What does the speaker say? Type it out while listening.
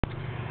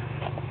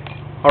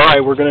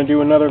Alright, we're going to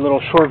do another little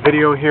short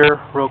video here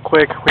real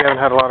quick. We haven't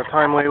had a lot of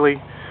time lately.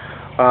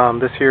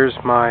 This here's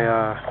my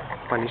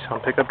my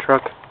Nissan pickup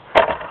truck.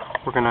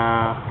 We're going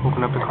to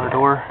open up the car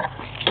door.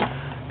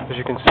 As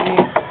you can see,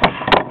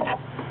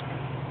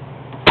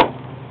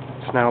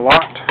 it's now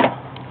locked.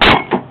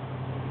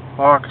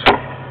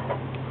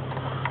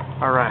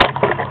 Alright.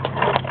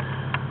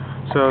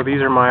 So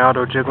these are my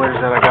auto jigglers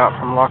that I got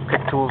from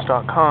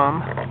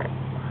lockpicktools.com.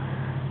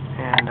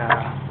 And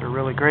they're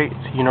really great.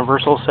 It's a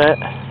universal set.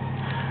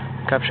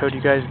 I've showed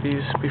you guys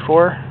these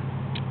before.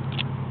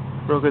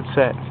 Real good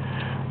set.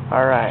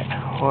 Alright,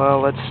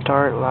 well, let's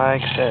start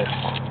like this.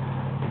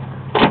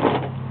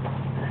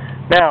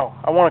 Now,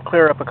 I want to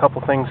clear up a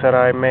couple things that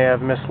I may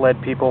have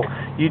misled people.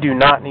 You do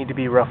not need to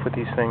be rough with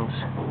these things.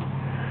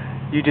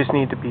 You just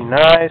need to be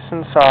nice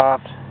and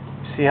soft.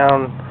 See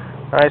how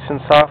nice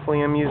and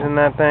softly I'm using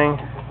that thing?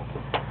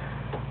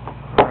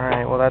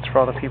 Alright, well, that's for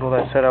all the people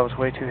that said I was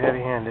way too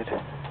heavy-handed.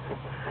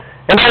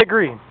 And I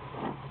agree.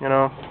 You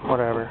know,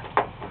 whatever.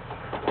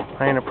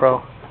 I ain't a pro.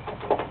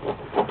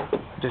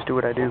 I just do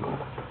what I do.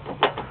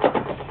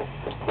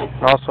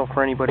 And also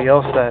for anybody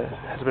else that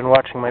has been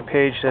watching my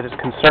page that is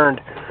concerned,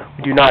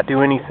 we do not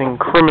do anything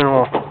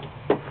criminal.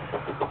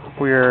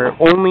 We're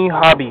only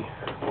hobby.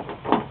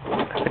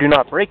 I do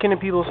not break into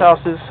people's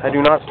houses. I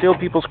do not steal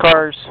people's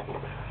cars.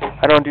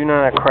 I don't do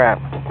none of that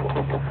crap.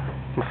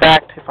 In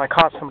fact, if I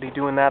caught somebody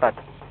doing that, I'd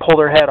pull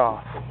their head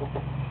off.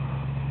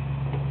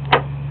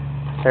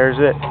 There's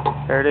it.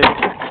 There it is.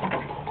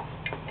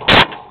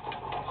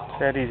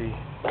 That easy.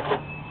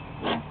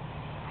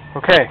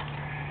 Okay,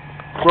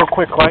 real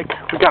quick,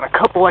 we got a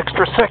couple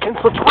extra seconds.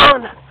 Let's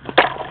run.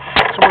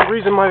 For some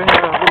reason, my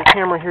little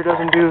camera here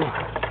doesn't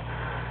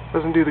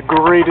do the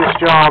greatest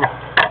job.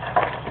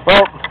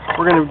 Well,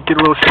 we're gonna get a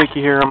little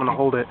shaky here. I'm gonna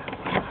hold it.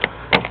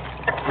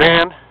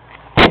 Van.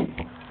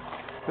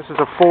 This is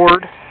a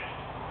Ford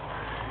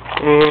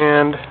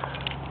and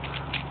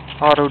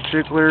auto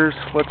jigglers.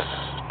 Let's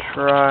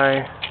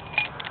try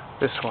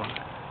this one.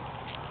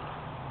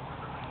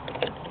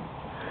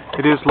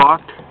 It is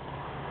locked.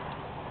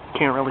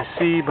 Can't really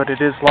see, but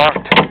it is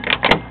locked.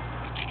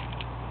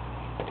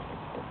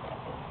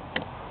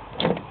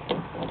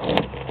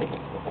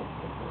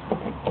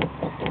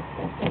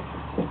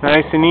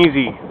 Nice and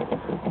easy.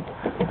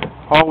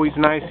 Always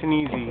nice and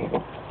easy.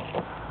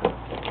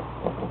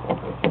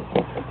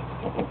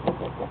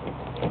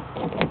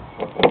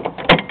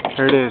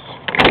 There it is.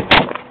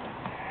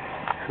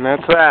 And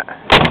that's that.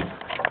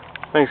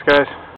 Thanks, guys.